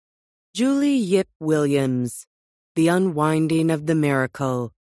Julie Yip-Williams, The Unwinding of the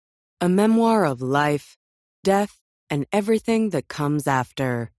Miracle, a memoir of life, death, and everything that comes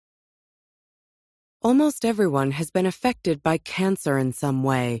after. Almost everyone has been affected by cancer in some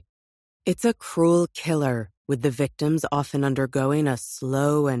way. It's a cruel killer, with the victims often undergoing a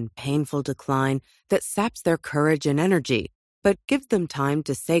slow and painful decline that saps their courage and energy, but gives them time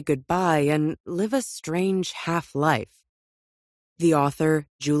to say goodbye and live a strange half-life. The author,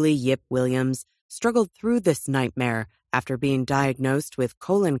 Julie Yip-Williams, struggled through this nightmare after being diagnosed with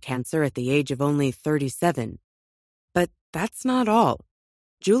colon cancer at the age of only 37. But that's not all.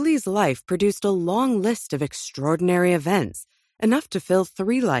 Julie's life produced a long list of extraordinary events, enough to fill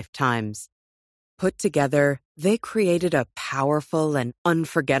 3 lifetimes. Put together, they created a powerful and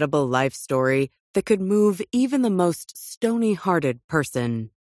unforgettable life story that could move even the most stony-hearted person.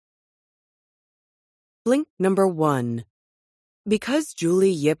 Blink number 1. Because Julie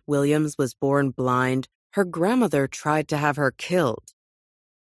Yip-Williams was born blind, her grandmother tried to have her killed.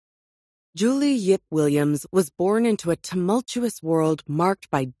 Julie Yip-Williams was born into a tumultuous world marked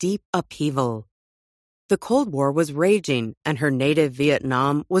by deep upheaval. The Cold War was raging, and her native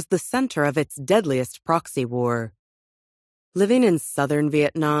Vietnam was the center of its deadliest proxy war. Living in southern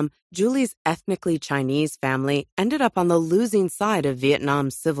Vietnam, Julie's ethnically Chinese family ended up on the losing side of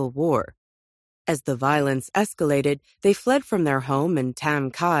Vietnam's civil war. As the violence escalated, they fled from their home in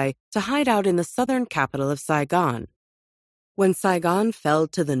Tam Khai to hide out in the southern capital of Saigon. When Saigon fell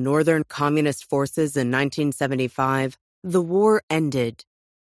to the northern communist forces in 1975, the war ended.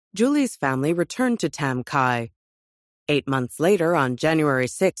 Julie's family returned to Tam Khai. 8 months later, on January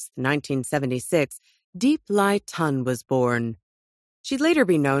 6, 1976, Deep Lai Tun was born. She'd later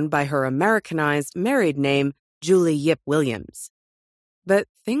be known by her Americanized married name, Julie Yip-Williams. But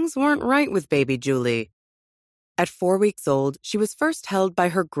things weren't right with baby Julie. At 4 weeks old, she was first held by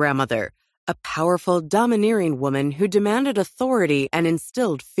her grandmother, a powerful, domineering woman who demanded authority and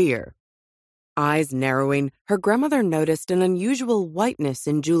instilled fear. Eyes narrowing, her grandmother noticed an unusual whiteness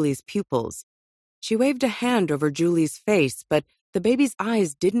in Julie's pupils. She waved a hand over Julie's face, but the baby's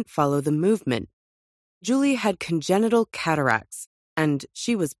eyes didn't follow the movement. Julie had congenital cataracts, and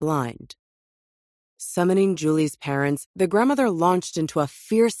she was blind. Summoning Julie's parents, the grandmother launched into a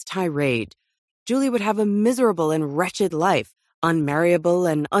fierce tirade. Julie would have a miserable and wretched life, unmarriable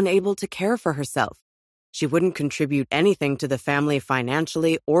and unable to care for herself. She wouldn't contribute anything to the family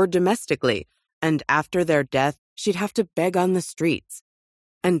financially or domestically, and after their death, she'd have to beg on the streets.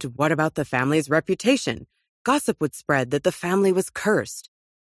 And what about the family's reputation? Gossip would spread that the family was cursed.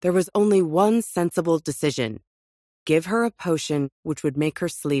 There was only one sensible decision: give her a potion which would make her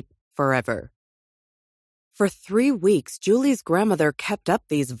sleep forever. For 3 weeks, Julie's grandmother kept up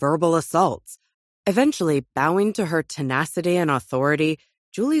these verbal assaults. Eventually, bowing to her tenacity and authority,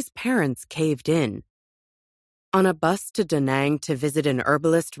 Julie's parents caved in. On a bus to Da Nang to visit an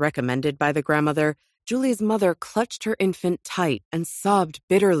herbalist recommended by the grandmother, Julie's mother clutched her infant tight and sobbed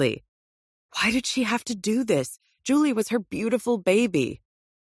bitterly. Why did she have to do this? Julie was her beautiful baby.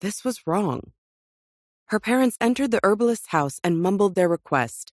 This was wrong. Her parents entered the herbalist's house and mumbled their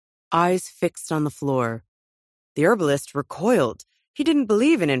request, eyes fixed on the floor. The herbalist recoiled. He didn't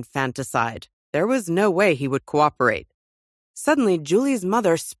believe in infanticide. There was no way he would cooperate. Suddenly, Julie's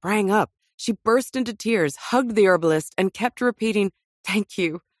mother sprang up. She burst into tears, hugged the herbalist, and kept repeating, "Thank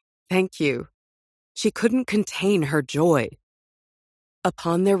you, thank you." She couldn't contain her joy.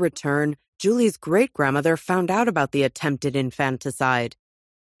 Upon their return, Julie's great-grandmother found out about the attempted infanticide.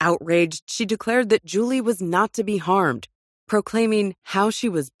 Outraged, she declared that Julie was not to be harmed, proclaiming, "How she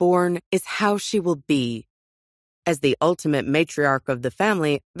was born is how she will be." As the ultimate matriarch of the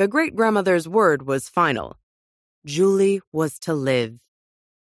family, the great-grandmother's word was final. Julie was to live.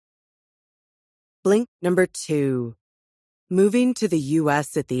 Blink number 2. Moving to the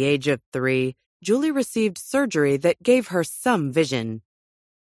U.S. at the age of 3, Julie received surgery that gave her some vision.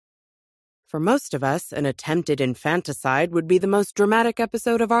 For most of us, an attempted infanticide would be the most dramatic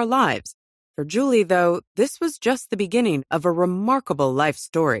episode of our lives. For Julie, though, this was just the beginning of a remarkable life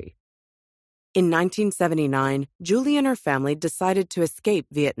story. In 1979, Julie and her family decided to escape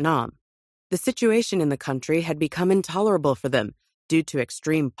Vietnam. The situation in the country had become intolerable for them due to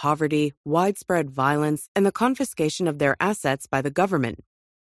extreme poverty, widespread violence, and the confiscation of their assets by the government.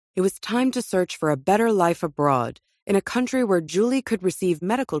 It was time to search for a better life abroad, in a country where Julie could receive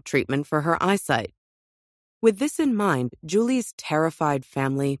medical treatment for her eyesight. With this in mind, Julie's terrified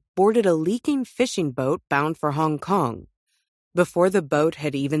family boarded a leaking fishing boat bound for Hong Kong. Before the boat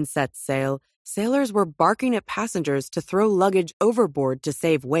had even set sail, sailors were barking at passengers to throw luggage overboard to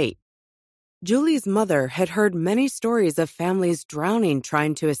save weight. Julie's mother had heard many stories of families drowning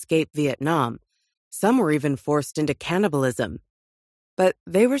trying to escape Vietnam. Some were even forced into cannibalism. But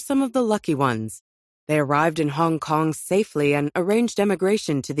they were some of the lucky ones. They arrived in Hong Kong safely and arranged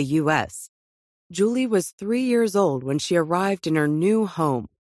emigration to the U.S. Julie was 3 years old when she arrived in her new home,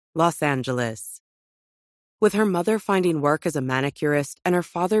 Los Angeles. With her mother finding work as a manicurist and her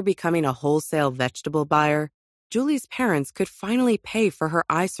father becoming a wholesale vegetable buyer, Julie's parents could finally pay for her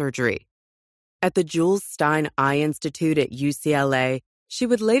eye surgery. At the Jules Stein Eye Institute at UCLA, she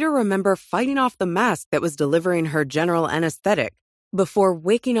would later remember fighting off the mask that was delivering her general anesthetic before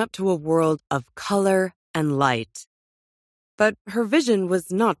waking up to a world of color and light. But her vision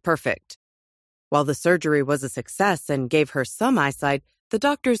was not perfect. While the surgery was a success and gave her some eyesight, the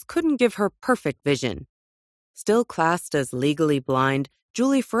doctors couldn't give her perfect vision. Still classed as legally blind,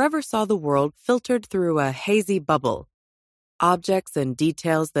 Julie forever saw the world filtered through a hazy bubble. Objects and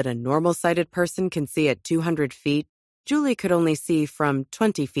details that a normal-sighted person can see at 200 feet, Julie could only see from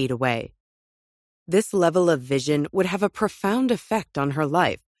 20 feet away. This level of vision would have a profound effect on her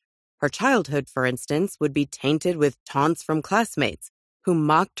life. Her childhood, for instance, would be tainted with taunts from classmates, who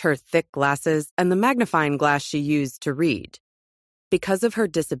mocked her thick glasses and the magnifying glass she used to read. Because of her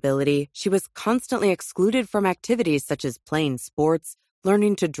disability, she was constantly excluded from activities such as playing sports,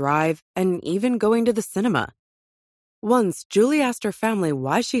 learning to drive, and even going to the cinema. Once, Julie asked her family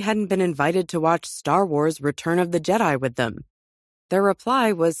why she hadn't been invited to watch Star Wars: Return of the Jedi with them. Their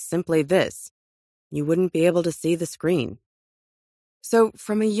reply was simply this: you wouldn't be able to see the screen. So,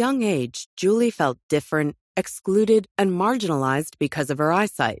 from a young age, Julie felt different, excluded, and marginalized because of her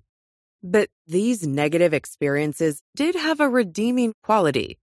eyesight. But these negative experiences did have a redeeming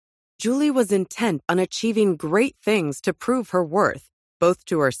quality. Julie was intent on achieving great things to prove her worth, both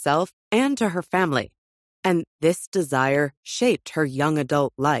to herself and to her family. And this desire shaped her young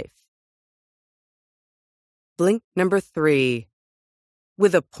adult life. Blink number 3.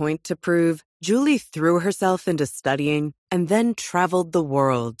 With a point to prove, Julie threw herself into studying and then traveled the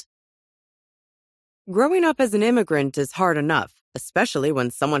world. Growing up as an immigrant is hard enough, especially when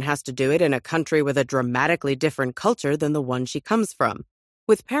someone has to do it in a country with a dramatically different culture than the one she comes from,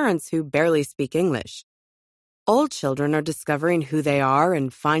 with parents who barely speak English. All children are discovering who they are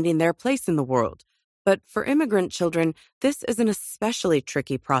and finding their place in the world, but for immigrant children, this is an especially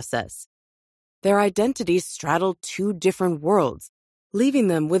tricky process. Their identities straddle two different worlds, leaving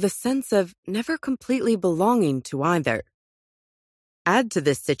them with a sense of never completely belonging to either. Add to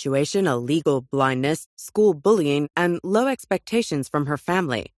this situation a legal blindness, school bullying, and low expectations from her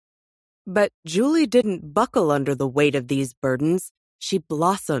family. But Julie didn't buckle under the weight of these burdens. She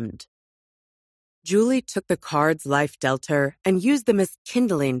blossomed. Julie took the cards life dealt her and used them as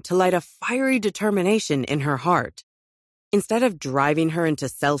kindling to light a fiery determination in her heart. Instead of driving her into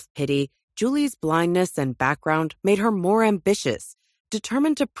self-pity, Julie's blindness and background made her more ambitious,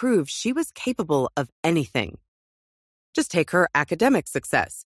 determined to prove she was capable of anything. Just take her academic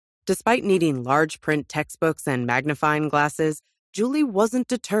success. Despite needing large print textbooks and magnifying glasses, Julie wasn't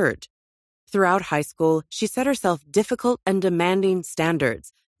deterred. Throughout high school, she set herself difficult and demanding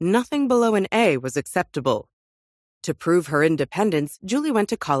standards. Nothing below an A was acceptable. To prove her independence, Julie went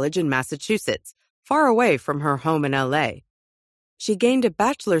to college in Massachusetts, far away from her home in LA. She gained a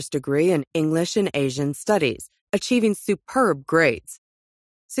bachelor's degree in English and Asian studies, achieving superb grades.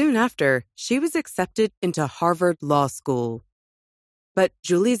 Soon after, she was accepted into Harvard Law School. But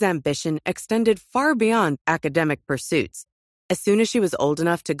Julie's ambition extended far beyond academic pursuits. As soon as she was old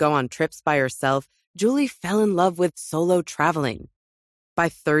enough to go on trips by herself, Julie fell in love with solo traveling. By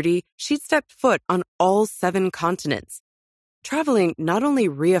 30, she'd stepped foot on all 7 continents. Traveling not only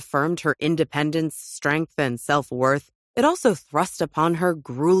reaffirmed her independence, strength, and self-worth, it also thrust upon her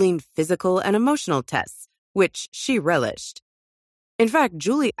grueling physical and emotional tests, which she relished. In fact,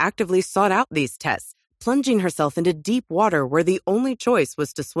 Julie actively sought out these tests, plunging herself into deep water where the only choice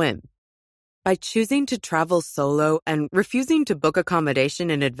was to swim. By choosing to travel solo and refusing to book accommodation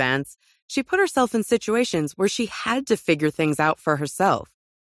in advance, she put herself in situations where she had to figure things out for herself.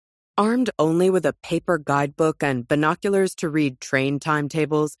 Armed only with a paper guidebook and binoculars to read train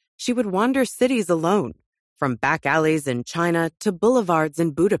timetables, she would wander cities alone, from back alleys in China to boulevards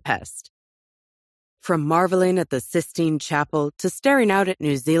in Budapest. From marveling at the Sistine Chapel to staring out at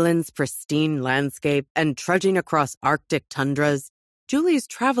New Zealand's pristine landscape and trudging across Arctic tundras, Julie's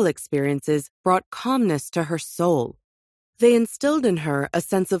travel experiences brought calmness to her soul. They instilled in her a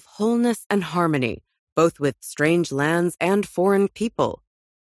sense of wholeness and harmony, both with strange lands and foreign people.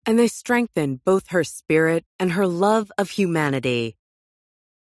 And they strengthened both her spirit and her love of humanity.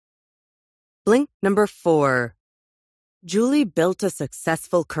 Blink number 4. Julie built a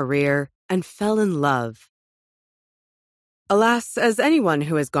successful career and fell in love. Alas, as anyone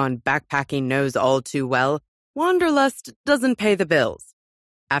who has gone backpacking knows all too well, wanderlust doesn't pay the bills.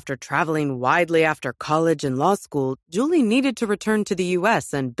 After traveling widely after college and law school, Julie needed to return to the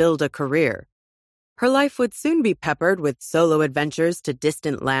U.S. and build a career. Her life would soon be peppered with solo adventures to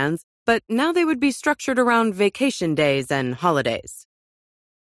distant lands, but now they would be structured around vacation days and holidays.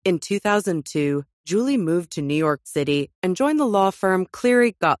 In 2002, Julie moved to New York City and joined the law firm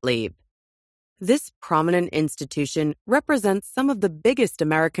Cleary Gottlieb. This prominent institution represents some of the biggest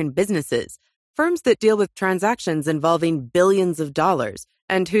American businesses, firms that deal with transactions involving billions of dollars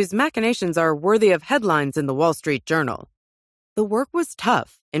and whose machinations are worthy of headlines in the Wall Street Journal. The work was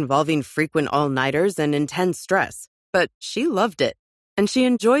tough, involving frequent all-nighters and intense stress, but she loved it, and she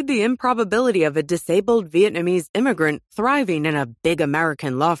enjoyed the improbability of a disabled Vietnamese immigrant thriving in a big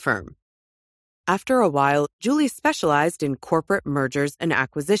American law firm. After a while, Julie specialized in corporate mergers and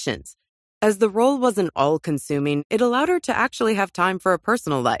acquisitions. As the role wasn't all-consuming, it allowed her to actually have time for a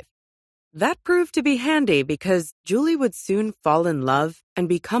personal life. That proved to be handy because Julie would soon fall in love and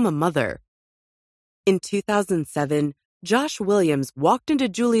become a mother. In 2007, Josh Williams walked into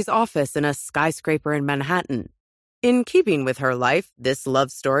Julie's office in a skyscraper in Manhattan. In keeping with her life, this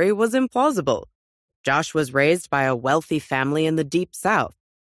love story was implausible. Josh was raised by a wealthy family in the Deep South.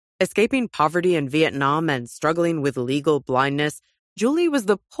 Escaping poverty in Vietnam and struggling with legal blindness, Julie was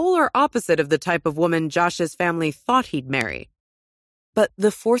the polar opposite of the type of woman Josh's family thought he'd marry. But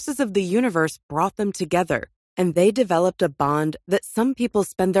the forces of the universe brought them together, and they developed a bond that some people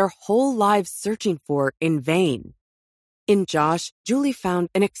spend their whole lives searching for in vain. In Josh, Julie found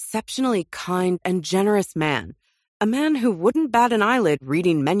an exceptionally kind and generous man, a man who wouldn't bat an eyelid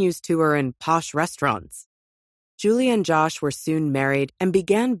reading menus to her in posh restaurants. Julie and Josh were soon married and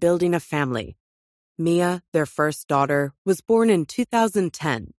began building a family. Mia, their first daughter, was born in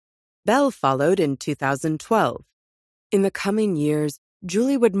 2010. Belle followed in 2012. In the coming years,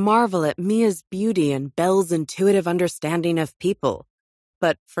 Julie would marvel at Mia's beauty and Belle's intuitive understanding of people.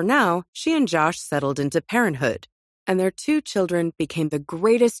 But for now, she and Josh settled into parenthood, and their 2 children became the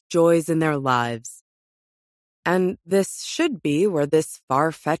greatest joys in their lives. And this should be where this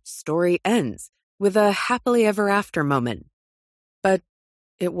far-fetched story ends, with a happily ever after moment. But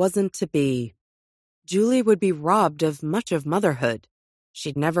it wasn't to be. Julie would be robbed of much of motherhood.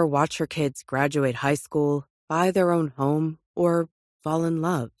 She'd never watch her kids graduate high school, buy their own home, or fall in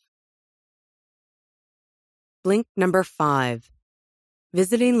love. Blink number 5.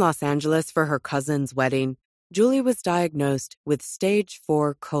 Visiting Los Angeles for her cousin's wedding, Julie was diagnosed with stage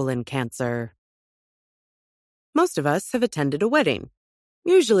 4 colon cancer. Most of us have attended a wedding.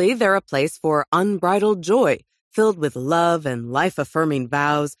 Usually they're a place for unbridled joy, filled with love and life-affirming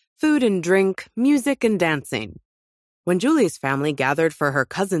vows, food and drink, music and dancing. When Julie's family gathered for her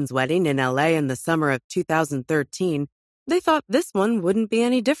cousin's wedding in LA in the summer of 2013, they thought this one wouldn't be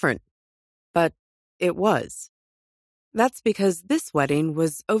any different. But it was. That's because this wedding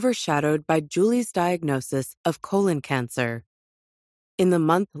was overshadowed by Julie's diagnosis of colon cancer. In the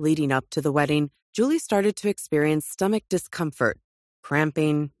month leading up to the wedding, Julie started to experience stomach discomfort,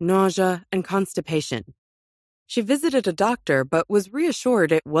 cramping, nausea, and constipation. She visited a doctor but was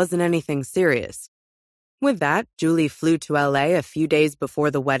reassured it wasn't anything serious. With that, Julie flew to LA a few days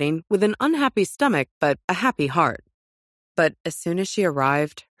before the wedding with an unhappy stomach but a happy heart. But as soon as she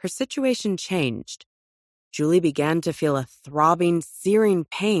arrived, her situation changed. Julie began to feel a throbbing, searing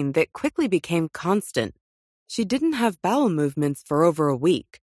pain that quickly became constant. She didn't have bowel movements for over a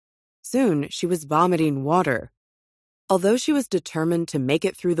week. Soon, she was vomiting water. Although she was determined to make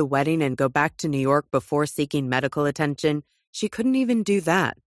it through the wedding and go back to New York before seeking medical attention, she couldn't even do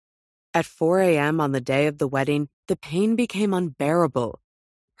that. At 4 a.m. on the day of the wedding, the pain became unbearable.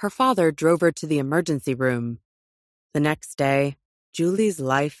 Her father drove her to the emergency room. The next day, Julie's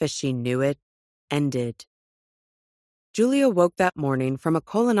life as she knew it ended. Julie awoke that morning from a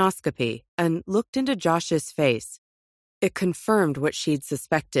colonoscopy and looked into Josh's face. It confirmed what she'd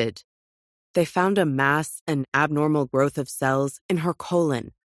suspected. They found a mass and abnormal growth of cells in her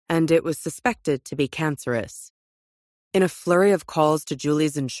colon, and it was suspected to be cancerous. In a flurry of calls to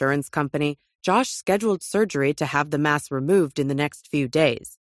Julie's insurance company, Josh scheduled surgery to have the mass removed in the next few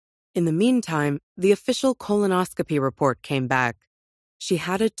days. In the meantime, the official colonoscopy report came back. She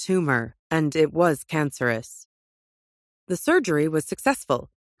had a tumor, and it was cancerous. The surgery was successful.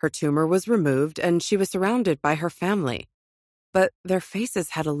 Her tumor was removed, and she was surrounded by her family. But their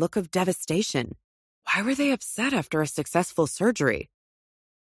faces had a look of devastation. Why were they upset after a successful surgery?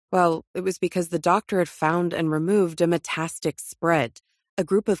 Well, it was because the doctor had found and removed a metastatic spread, a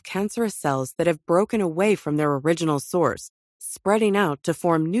group of cancerous cells that have broken away from their original source, spreading out to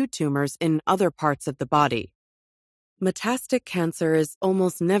form new tumors in other parts of the body. Metastatic cancer is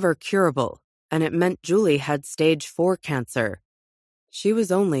almost never curable, and it meant Julie had stage 4 cancer. She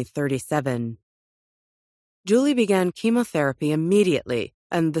was only 37. Julie began chemotherapy immediately,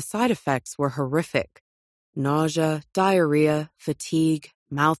 and the side effects were horrific. Nausea, diarrhea, fatigue,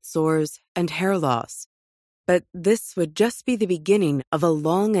 mouth sores, and hair loss. But this would just be the beginning of a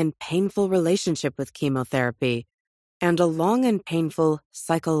long and painful relationship with chemotherapy, and a long and painful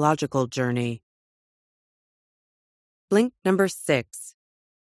psychological journey. Blink number 6.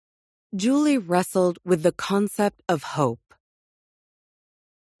 Julie wrestled with the concept of hope.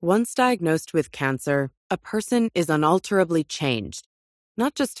 Once diagnosed with cancer, a person is unalterably changed,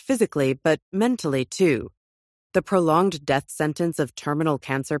 not just physically, but mentally too. The prolonged death sentence of terminal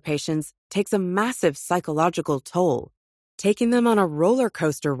cancer patients takes a massive psychological toll, taking them on a roller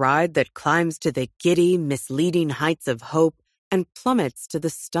coaster ride that climbs to the giddy, misleading heights of hope and plummets to the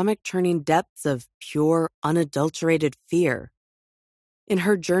stomach-churning depths of pure, unadulterated fear. In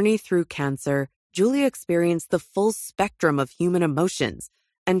her journey through cancer, Julie experienced the full spectrum of human emotions,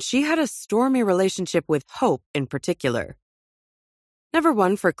 and she had a stormy relationship with hope in particular. Never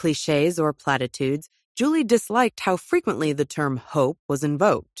one for cliches or platitudes, Julie disliked how frequently the term hope was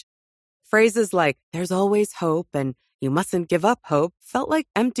invoked. Phrases like, "there's always hope," and "you mustn't give up hope" felt like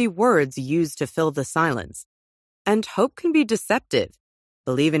empty words used to fill the silence. And hope can be deceptive.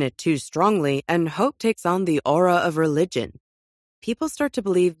 Believe in it too strongly, and hope takes on the aura of religion. People start to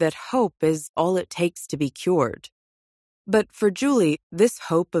believe that hope is all it takes to be cured. But for Julie, this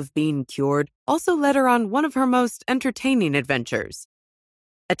hope of being cured also led her on one of her most entertaining adventures.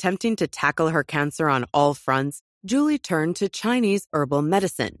 Attempting to tackle her cancer on all fronts, Julie turned to Chinese herbal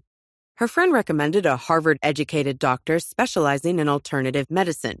medicine. Her friend recommended a Harvard-educated doctor specializing in alternative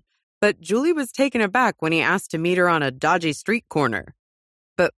medicine, but Julie was taken aback when he asked to meet her on a dodgy street corner.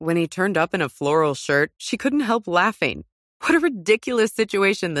 But when he turned up in a floral shirt, she couldn't help laughing. What a ridiculous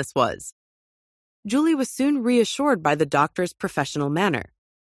situation this was. Julie was soon reassured by the doctor's professional manner.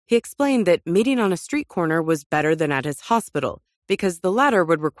 He explained that meeting on a street corner was better than at his hospital, because the latter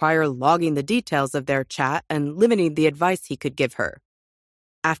would require logging the details of their chat and limiting the advice he could give her.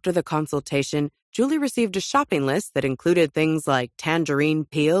 After the consultation, Julie received a shopping list that included things like tangerine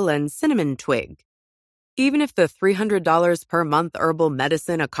peel and cinnamon twig. Even if the $300 per month herbal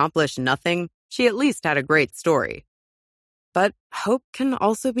medicine accomplished nothing, she at least had a great story. But hope can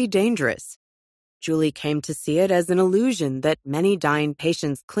also be dangerous. Julie came to see it as an illusion that many dying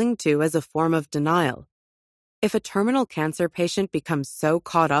patients cling to as a form of denial. If a terminal cancer patient becomes so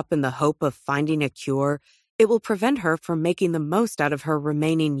caught up in the hope of finding a cure, it will prevent her from making the most out of her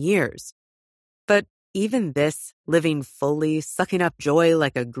remaining years. But even this, living fully, sucking up joy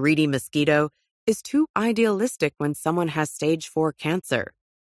like a greedy mosquito, is too idealistic when someone has stage 4 cancer.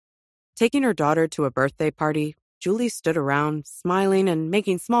 Taking her daughter to a birthday party, Julie stood around, smiling and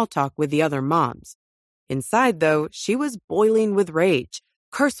making small talk with the other moms. Inside, though, she was boiling with rage,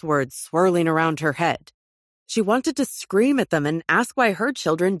 curse words swirling around her head. She wanted to scream at them and ask why her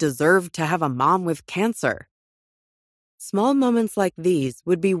children deserved to have a mom with cancer. Small moments like these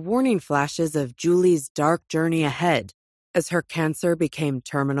would be warning flashes of Julie's dark journey ahead, as her cancer became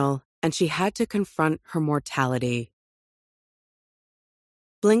terminal and she had to confront her mortality.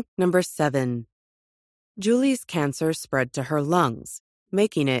 Blink number 7. Julie's cancer spread to her lungs,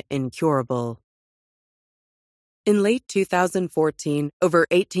 making it incurable. In late 2014, over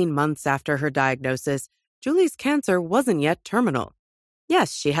 18 months after her diagnosis, Julie's cancer wasn't yet terminal.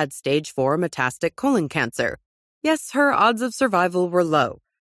 Yes, she had stage 4 metastatic colon cancer. Yes, her odds of survival were low.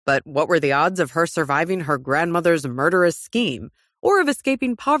 But what were the odds of her surviving her grandmother's murderous scheme, or of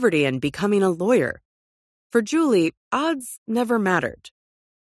escaping poverty and becoming a lawyer? For Julie, odds never mattered.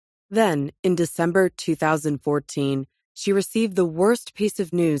 Then, in December 2014, she received the worst piece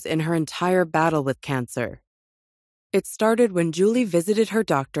of news in her entire battle with cancer. It started when Julie visited her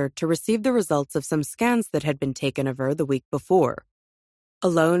doctor to receive the results of some scans that had been taken of her the week before.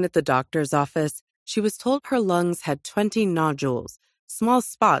 Alone at the doctor's office, she was told her lungs had 20 nodules, small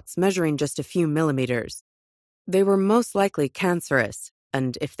spots measuring just a few millimeters. They were most likely cancerous,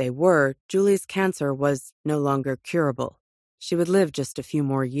 and if they were, Julie's cancer was no longer curable. She would live just a few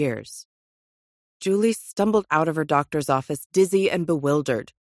more years. Julie stumbled out of her doctor's office dizzy and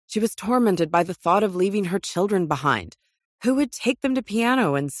bewildered. She was tormented by the thought of leaving her children behind. Who would take them to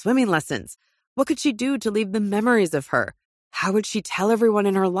piano and swimming lessons? What could she do to leave the memories of her? How would she tell everyone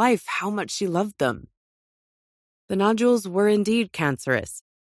in her life how much she loved them? The nodules were indeed cancerous.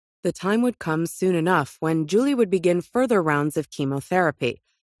 The time would come soon enough when Julie would begin further rounds of chemotherapy,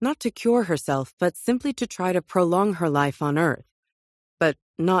 not to cure herself, but simply to try to prolong her life on Earth. But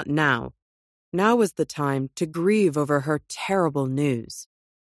not now. Now was the time to grieve over her terrible news.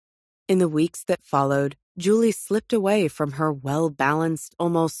 In the weeks that followed, Julie slipped away from her well-balanced,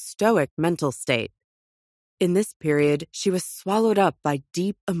 almost stoic mental state. In this period, she was swallowed up by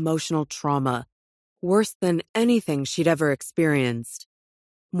deep emotional trauma, worse than anything she'd ever experienced.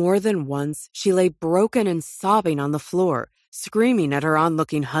 More than once, she lay broken and sobbing on the floor, screaming at her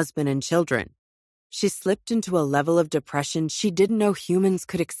onlooking husband and children. She slipped into a level of depression she didn't know humans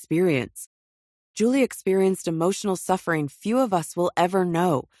could experience. Julie experienced emotional suffering few of us will ever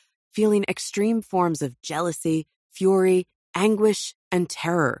know, feeling extreme forms of jealousy, fury, anguish, and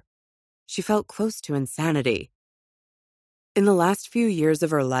terror. She felt close to insanity. In the last few years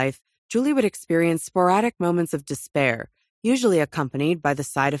of her life, Julie would experience sporadic moments of despair, usually accompanied by the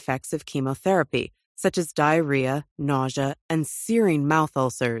side effects of chemotherapy, such as diarrhea, nausea, and searing mouth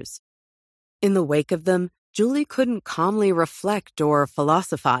ulcers. In the wake of them, Julie couldn't calmly reflect or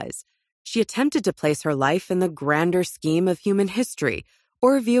philosophize. She attempted to place her life in the grander scheme of human history,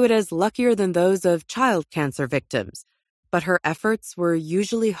 or view it as luckier than those of child cancer victims, but her efforts were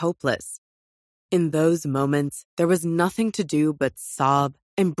usually hopeless. In those moments, there was nothing to do but sob,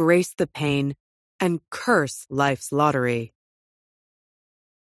 embrace the pain, and curse life's lottery.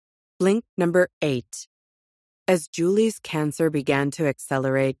 Blink number 8. As Julie's cancer began to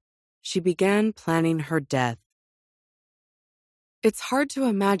accelerate, she began planning her death. It's hard to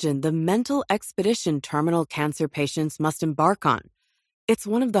imagine the mental expedition terminal cancer patients must embark on. It's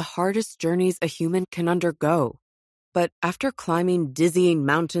one of the hardest journeys a human can undergo. But after climbing dizzying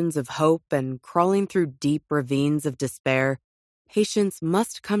mountains of hope and crawling through deep ravines of despair, patients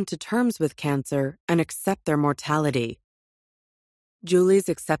must come to terms with cancer and accept their mortality. Julie's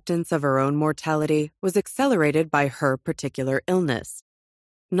acceptance of her own mortality was accelerated by her particular illness.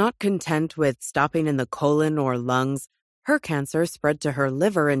 Not content with stopping in the colon or lungs, her cancer spread to her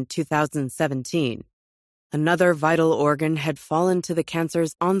liver in 2017. Another vital organ had fallen to the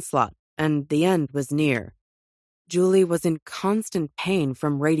cancer's onslaught, and the end was near. Julie was in constant pain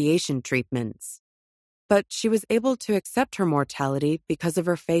from radiation treatments. But she was able to accept her mortality because of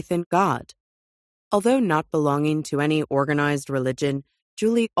her faith in God. Although not belonging to any organized religion,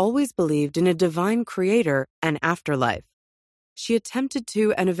 Julie always believed in a divine creator and afterlife. She attempted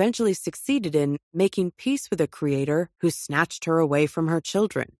to and eventually succeeded in making peace with a creator who snatched her away from her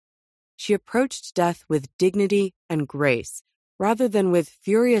children. She approached death with dignity and grace, rather than with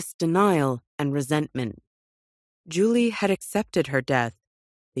furious denial and resentment. Julie had accepted her death.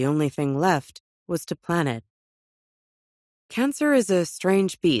 The only thing left was to plan it. Cancer is a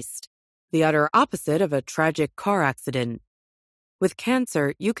strange beast, the utter opposite of a tragic car accident. With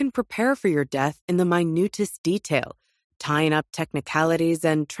cancer, you can prepare for your death in the minutest detail, tying up technicalities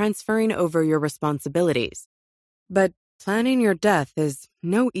and transferring over your responsibilities. But planning your death is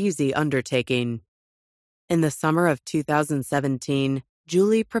no easy undertaking. In the summer of 2017,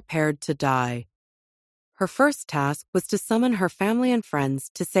 Julie prepared to die. Her first task was to summon her family and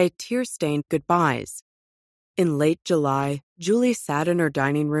friends to say tear-stained goodbyes. In late July, Julie sat in her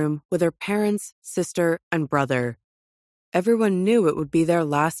dining room with her parents, sister, and brother. Everyone knew it would be their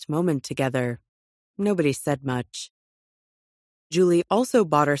last moment together. Nobody said much. Julie also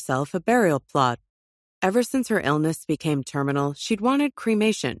bought herself a burial plot. Ever since her illness became terminal, she'd wanted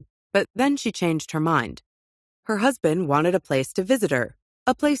cremation, but then she changed her mind. Her husband wanted a place to visit her,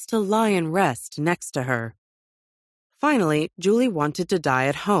 a place to lie and rest next to her. Finally, Julie wanted to die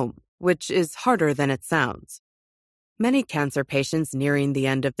at home, which is harder than it sounds. Many cancer patients nearing the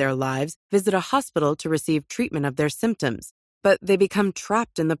end of their lives visit a hospital to receive treatment of their symptoms, but they become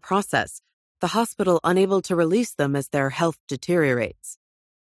trapped in the process, the hospital unable to release them as their health deteriorates.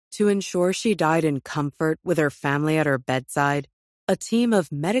 To ensure she died in comfort with her family at her bedside, a team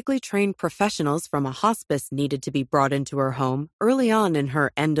of medically trained professionals from a hospice needed to be brought into her home early on in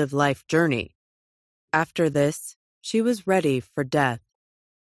her end-of-life journey. After this, she was ready for death.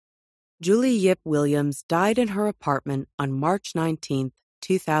 Julie Yip-Williams died in her apartment on March 19,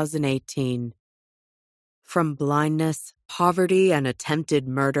 2018. From blindness, poverty, and attempted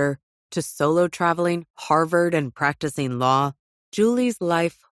murder, to solo traveling, Harvard, and practicing law, Julie's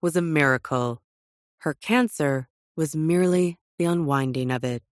life was a miracle. Her cancer was merely the unwinding of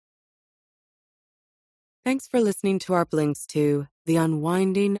it. Thanks for listening to our blinks to The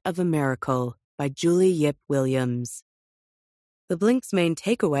Unwinding of a Miracle by Julie Yip-Williams. The blink's main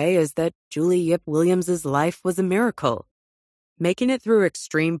takeaway is that Julie Yip-Williams' life was a miracle. Making it through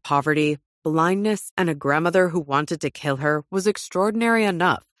extreme poverty, blindness, and a grandmother who wanted to kill her was extraordinary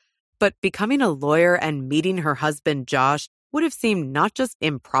enough, but becoming a lawyer and meeting her husband Josh would have seemed not just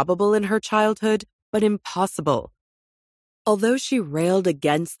improbable in her childhood, but impossible. Although she railed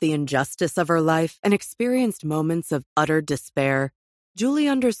against the injustice of her life and experienced moments of utter despair, Julie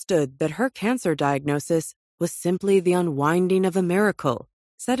understood that her cancer diagnosis was simply the unwinding of a miracle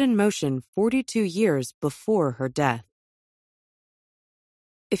set in motion 42 years before her death.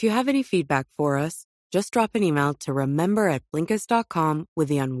 If you have any feedback for us, just drop an email to remember@blinkist.com with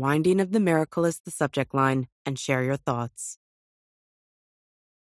the unwinding of the miracle as the subject line and share your thoughts.